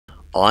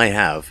I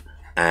have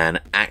an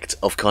act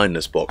of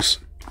kindness box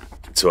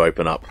to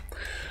open up.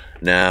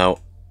 Now,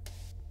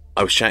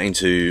 I was chatting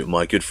to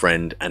my good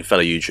friend and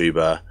fellow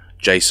YouTuber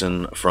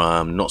Jason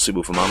from Not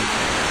Suitable for Mum.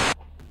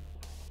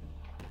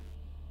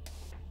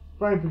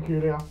 Very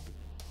peculiar.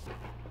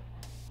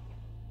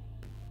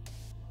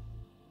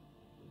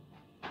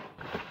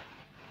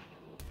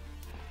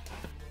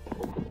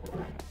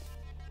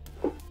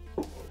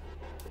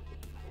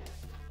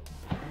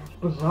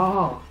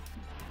 Bizarre.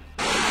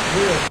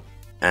 Weird.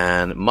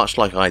 And much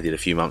like I did a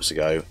few months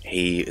ago,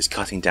 he is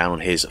cutting down on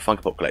his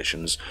Funko Pop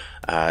collections,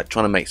 trying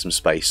to make some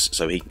space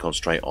so he can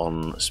concentrate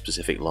on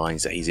specific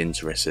lines that he's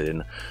interested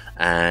in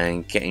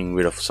and getting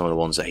rid of some of the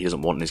ones that he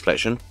doesn't want in his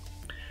collection.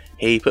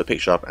 He put a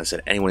picture up and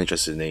said, anyone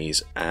interested in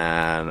these?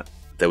 And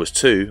there was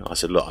two. I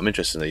said, look, I'm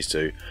interested in these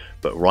two,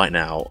 but right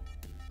now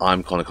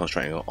I'm kind of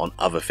concentrating on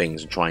other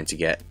things and trying to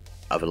get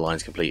other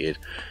lines completed.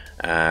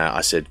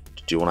 I said,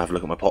 do you want to have a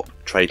look at my pop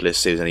trade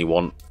list, see if there's any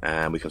want,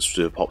 and we can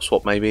do a pop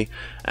swap maybe?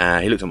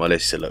 He looked at my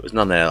list, he said, look, there's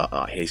none there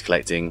he's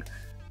collecting,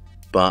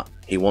 but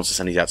he wants to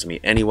send these out to me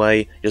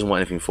anyway. He doesn't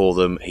want anything for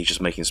them, he's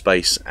just making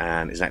space,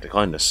 and it's an act of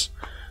kindness.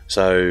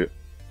 So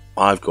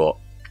I've got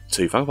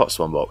two Funko Pops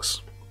to unbox.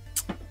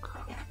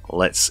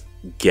 Let's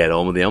get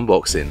on with the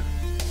unboxing.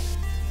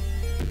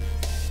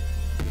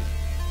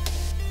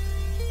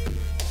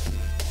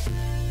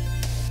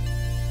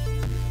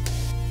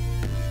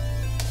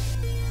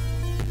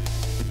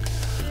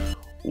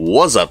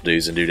 What's up,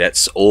 dudes and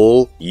dudettes,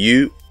 all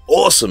you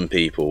awesome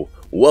people?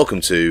 Welcome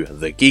to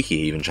the Geeky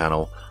Heathen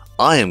channel.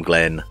 I am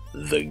Glen,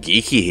 the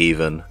Geeky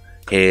Heathen,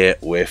 here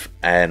with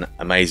an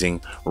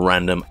amazing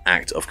random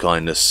act of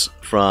kindness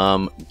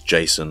from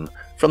Jason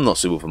from Not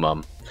Suitable for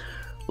Mum.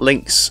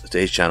 Links to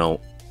his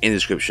channel in the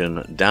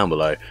description down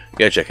below.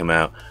 Go check him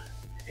out.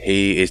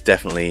 He is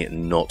definitely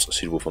not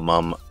suitable for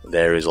mum.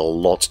 There is a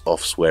lot of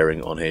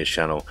swearing on his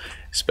channel,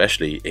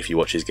 especially if you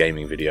watch his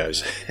gaming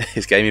videos.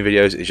 His gaming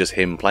videos is just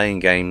him playing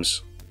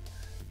games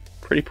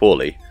pretty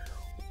poorly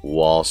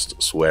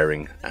whilst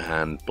swearing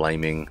and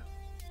blaming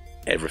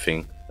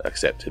everything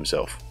except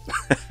himself.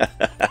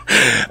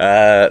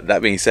 That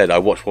being said, I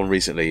watched one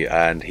recently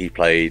and he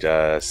played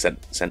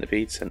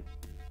Centipede.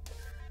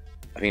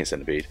 I think it's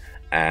Centipede.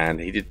 And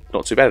he did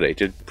not too bad at it. He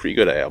did pretty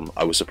good at it.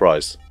 I was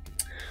surprised.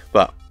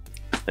 But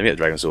let me get the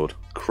Dragon Sword,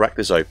 crack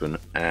this open,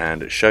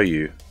 and show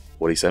you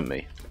what he sent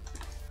me.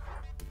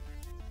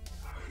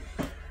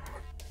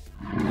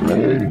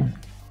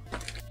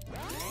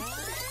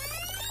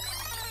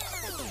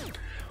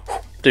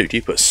 Dude,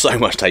 you put so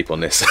much tape on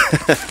this.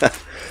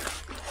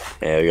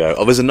 There we go.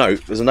 Oh, there's a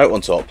note. There's a note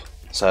on top.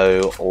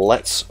 So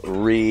let's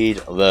read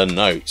the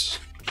note.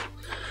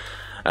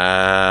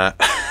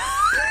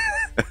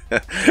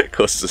 Of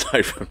course, it's a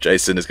note from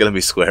Jason. There's going to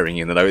be swearing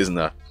in the note, isn't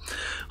there?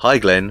 Hi,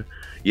 Glen.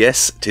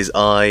 Yes, 'tis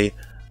I,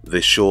 the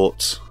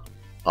short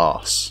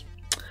arse.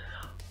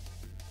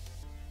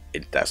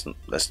 Let's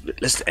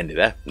end it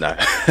there. No.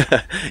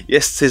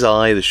 Yes, 'tis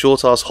I, the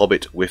short arse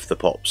hobbit with the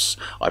pops.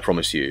 I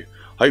promise you.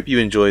 Hope you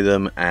enjoy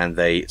them and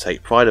they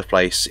take pride of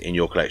place in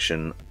your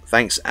collection.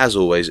 Thanks, as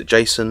always,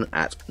 Jason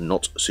at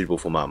Not Suitable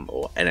for Mum,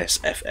 or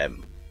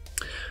NSFM.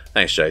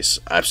 Thanks, Jace.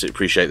 I absolutely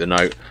appreciate the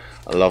note.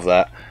 I love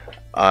that.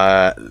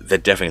 They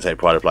definitely take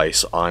pride of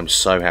place. I'm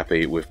so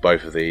happy with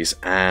both of these,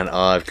 and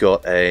I've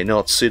got a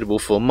Not Suitable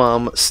for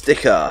Mum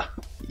sticker.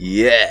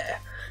 Yeah,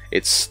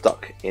 it's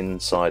stuck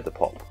inside the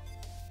pop.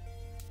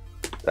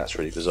 That's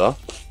really bizarre.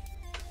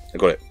 I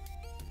got it.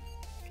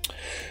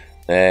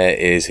 There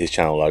is his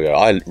channel logo.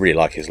 I really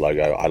like his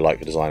logo. I like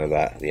the design of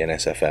that. The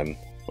NSFM,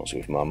 Not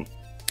Suitable for Mum.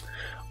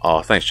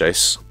 Oh, thanks,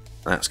 Jace.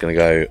 That's going to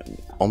go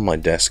on my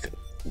desk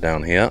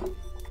down here,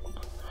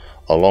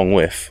 along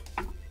with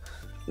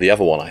the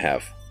other one I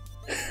have.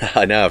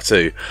 I now have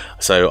two,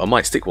 so I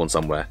might stick one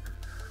somewhere.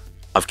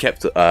 I've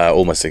kept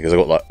all my stickers. I've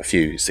got like a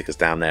few stickers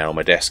down there on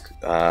my desk.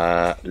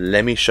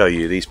 Let me show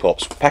you these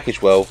pops.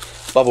 Packaged well,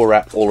 bubble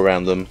wrap all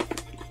around them.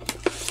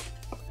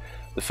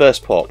 The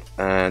first pop,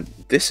 and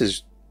this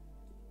is...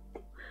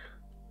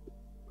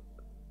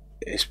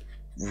 it's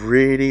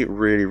really,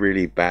 really,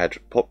 really bad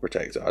pop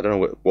protector. I don't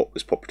know what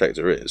this pop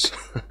protector is,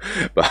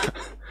 but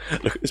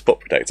look at this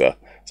pop protector.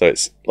 So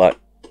it's like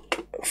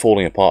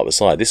falling apart at the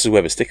side. This is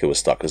where the sticker was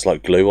stuck. There's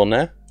like glue on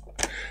there.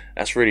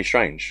 That's really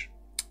strange.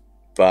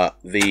 But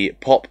the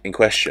pop in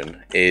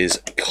question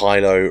is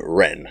Kylo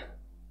Ren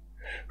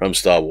from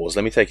Star Wars.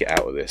 Let me take it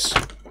out of this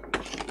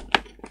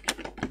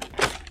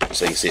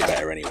so you can see it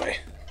better anyway.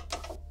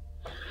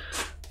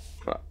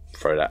 Right,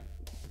 throw that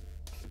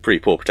pretty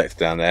poor protector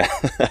down there.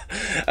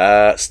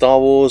 Star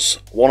Wars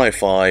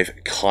 105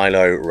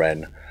 Kylo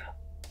Ren.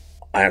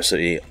 I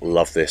absolutely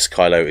love this.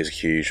 Kylo is a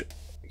huge,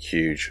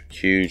 huge,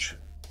 huge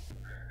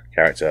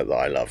character that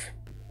I love.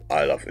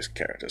 I love this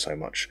character so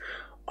much.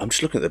 I'm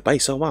just looking at the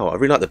base. Oh wow, I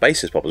really like the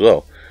bases pop as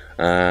well.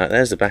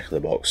 There's the back of the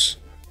box.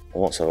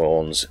 Lots of other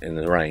ones in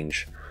the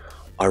range.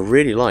 I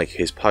really like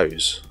his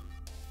pose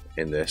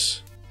in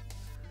this,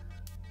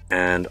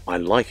 and I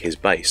like his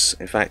base.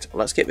 In fact,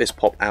 let's get this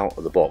pop out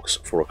of the box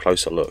for a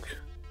closer look.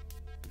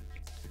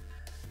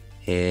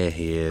 here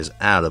he is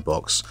out of the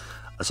box.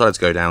 I decided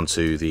to go down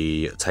to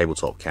the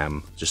tabletop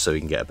cam just so we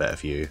can get a better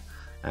view.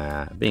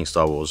 Being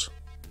Star Wars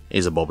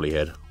is a bobbly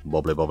head,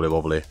 bobbly, bobbly,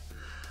 bobbly.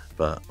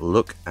 But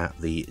look at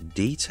the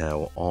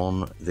detail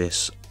on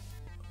this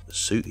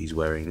suit he's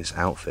wearing, this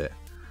outfit.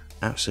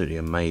 Absolutely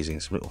amazing.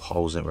 Some little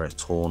holes in it where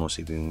it's torn.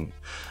 Obviously,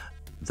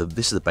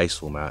 this is the base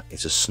format.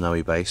 It's a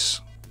snowy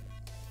base,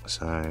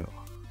 so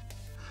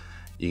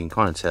you can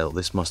kind of tell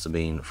this must have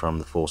been from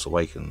The Force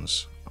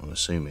Awakens, I'm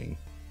assuming,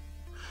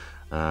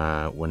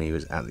 when he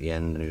was at the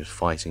end and he was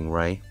fighting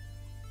Rey.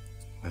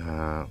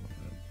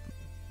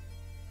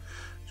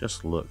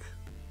 Just look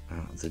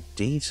at the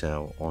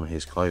detail on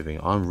his clothing.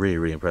 I'm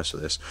really impressed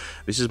with this.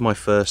 This is my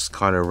first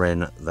Kylo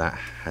Ren that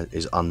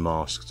is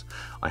unmasked.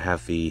 I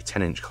have the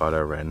 10-inch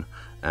Kylo Ren,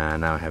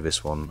 and now I have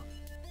this one.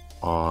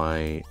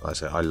 Like I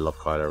say, I love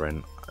Kylo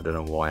Ren. I don't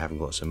know why I haven't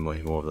got so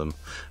many more of them.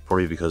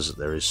 Probably because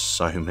there is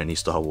so many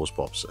Star Wars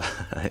pops.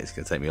 It's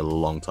going to take me a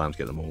long time to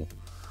get them all.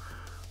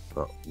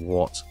 But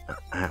what an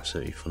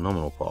absolutely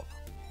phenomenal pop.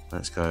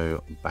 Let's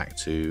go back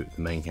to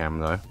the main cam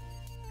though.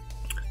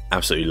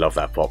 Absolutely love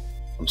that pop.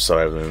 I'm so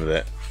over with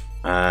it.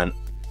 And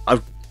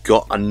I've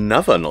got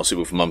another Not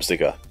Suitable for Mum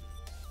sticker.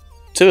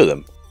 2 of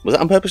them. Was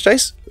that on purpose,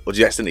 Jace? Or did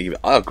you accidentally give it?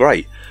 Oh,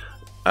 great.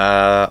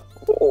 I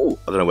don't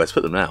know where to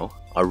put them now.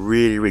 I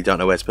really don't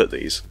know where to put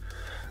these.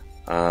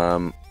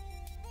 I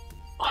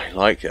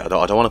like it. I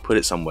don't want to put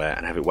it somewhere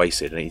and have it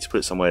wasted. I need to put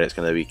it somewhere that's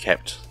going to be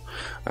kept.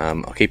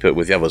 I'll keep it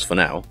with the others for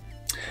now.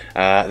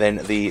 Then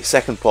the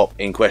second pop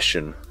in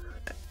question,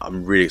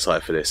 I'm really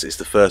excited for this. It's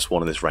the first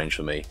one in this range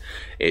for me.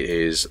 It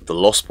is the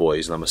Lost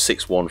Boys number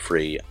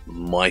 613,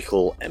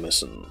 Michael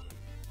Emerson.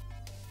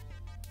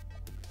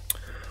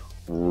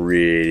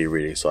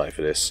 Really excited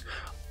for this.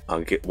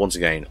 Once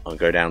again, I'll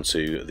go down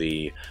to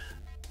the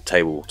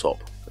tabletop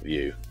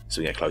view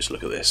so we can get a closer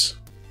look at this.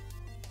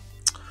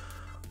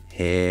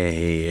 Here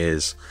he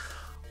is.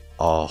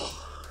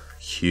 Oh,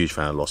 huge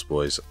fan of Lost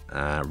Boys.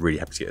 Really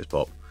happy to get this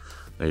pop.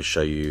 Let me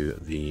show you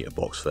the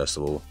box first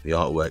of all. The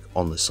artwork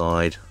on the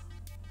side.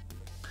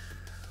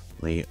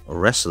 The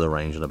rest of the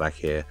range on the back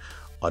here.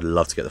 I'd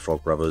love to get the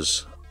Frog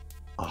Brothers.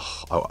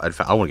 Oh, in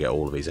fact, I want to get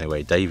all of these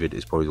anyway. David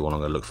is probably the one I'm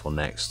going to look for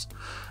next.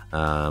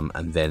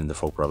 And then the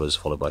Frog Brothers,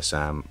 followed by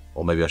Sam.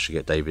 Or maybe I should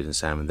get David and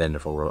Sam and then the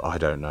Frog Brothers. I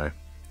don't know.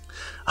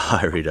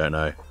 I really don't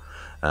know.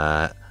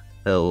 A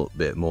little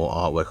bit more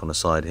artwork on the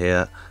side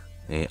here.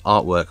 The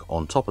artwork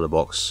on top of the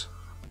box.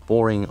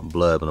 Boring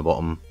blurb on the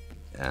bottom.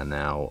 And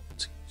now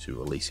to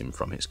release him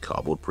from his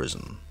cardboard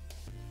prison.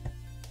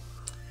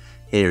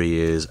 Here he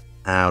is,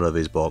 out of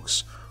his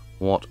box.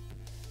 What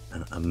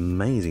an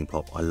amazing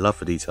pop. I love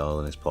the detail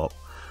in this pop.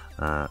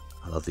 I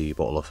love the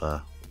bottle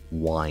of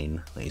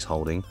wine that he's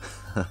holding.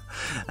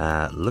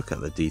 Look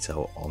at the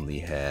detail on the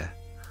hair.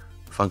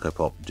 Funko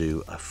Pop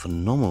do a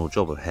phenomenal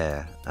job of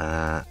hair,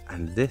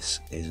 and this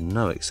is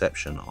no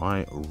exception.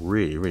 I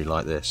really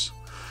like this.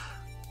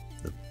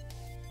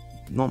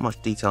 Not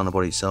much detail on the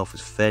body itself.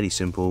 It's fairly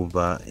simple,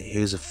 but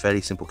here's a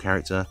fairly simple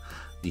character.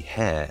 The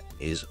hair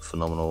is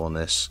phenomenal on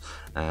this,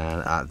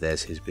 and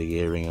there's his big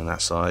earring on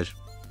that side.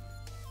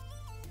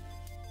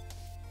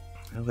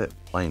 A little bit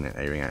plain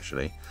earring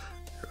actually.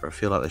 I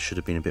feel like there should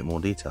have been a bit more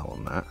detail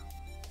on that,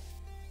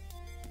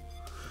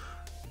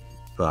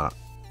 but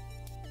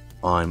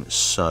I'm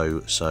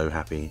so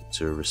happy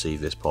to receive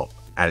this pop,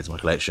 add it to my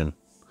collection.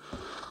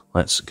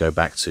 Let's go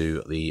back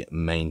to the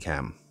main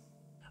cam.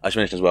 I should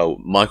mention as well,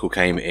 Michael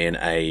came in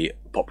a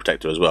pop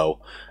protector as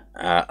well.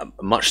 A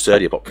much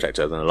sturdier pop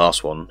protector than the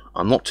last one.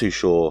 I'm not too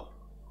sure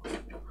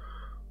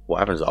what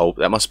happens.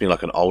 That must have been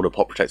like an older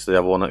pop protector, the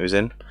other one that he was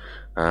in.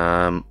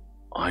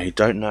 I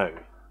don't know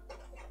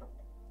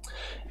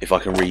if I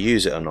can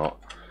reuse it or not,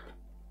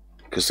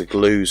 because the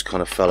glues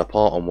kind of fell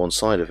apart on one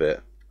side of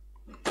it.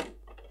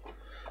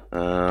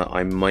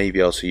 I may be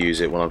able to use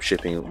it when I'm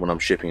shipping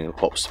the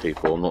pops to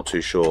people. I'm not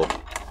too sure.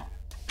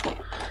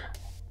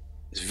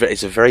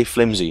 It's a very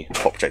flimsy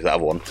pop protector, that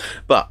other one.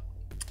 But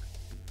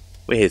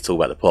we're here to talk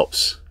about the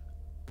pops.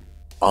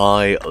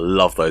 I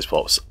love those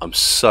pops. I'm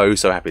so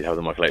happy to have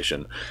them in my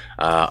collection.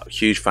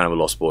 Huge fan of the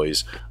Lost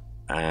Boys,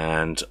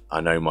 and I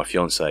know my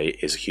fiance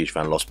is a huge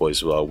fan of Lost Boys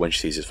as well. When she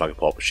sees this Funko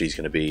Pop, she's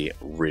going to be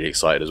really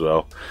excited as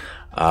well.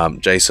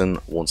 Jason,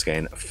 once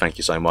again, thank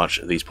you so much.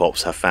 These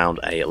pops have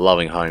found a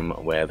loving home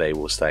where they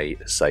will stay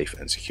safe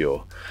and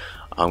secure.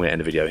 I'm going to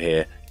end the video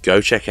here. Go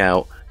check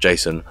out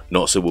Jason,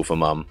 Not Suitable for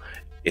Mum,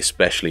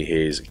 especially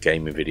his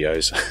gaming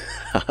videos.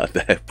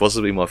 They're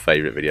possibly my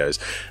favourite videos.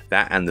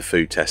 That and the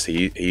food test.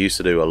 He used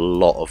to do a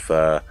lot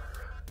of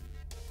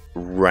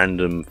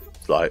random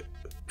like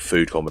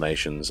food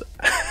combinations.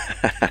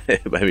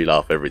 It made me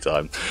laugh every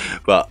time.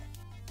 But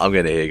I'm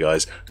going to hear,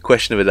 guys.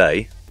 Question of the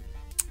day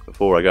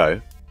before I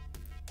go: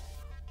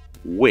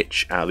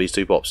 which out of these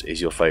two pops is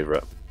your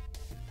favourite?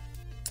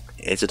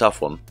 It's a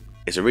tough one.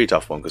 It's a really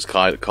tough one because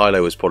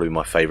Kylo is probably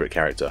my favourite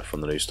character from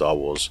the new Star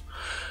Wars.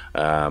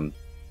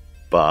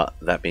 But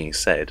that being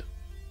said,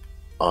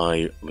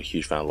 I am a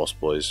huge fan of Lost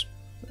Boys,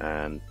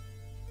 and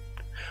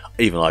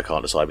even I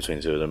can't decide between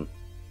the two of them.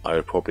 I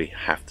would probably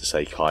have to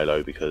say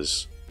Kylo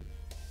because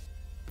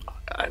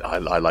I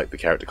like the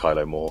character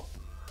Kylo more,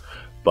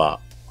 but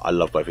I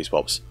love both these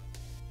pops.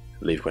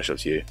 Leave a question up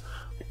to you.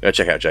 Go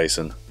check out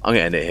Jason. I'm going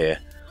to end it here.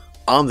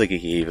 I'm the Geeky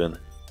Heathen.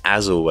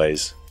 As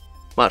always,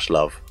 much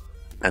love.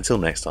 Until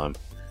next time,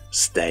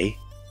 stay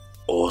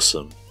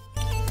awesome.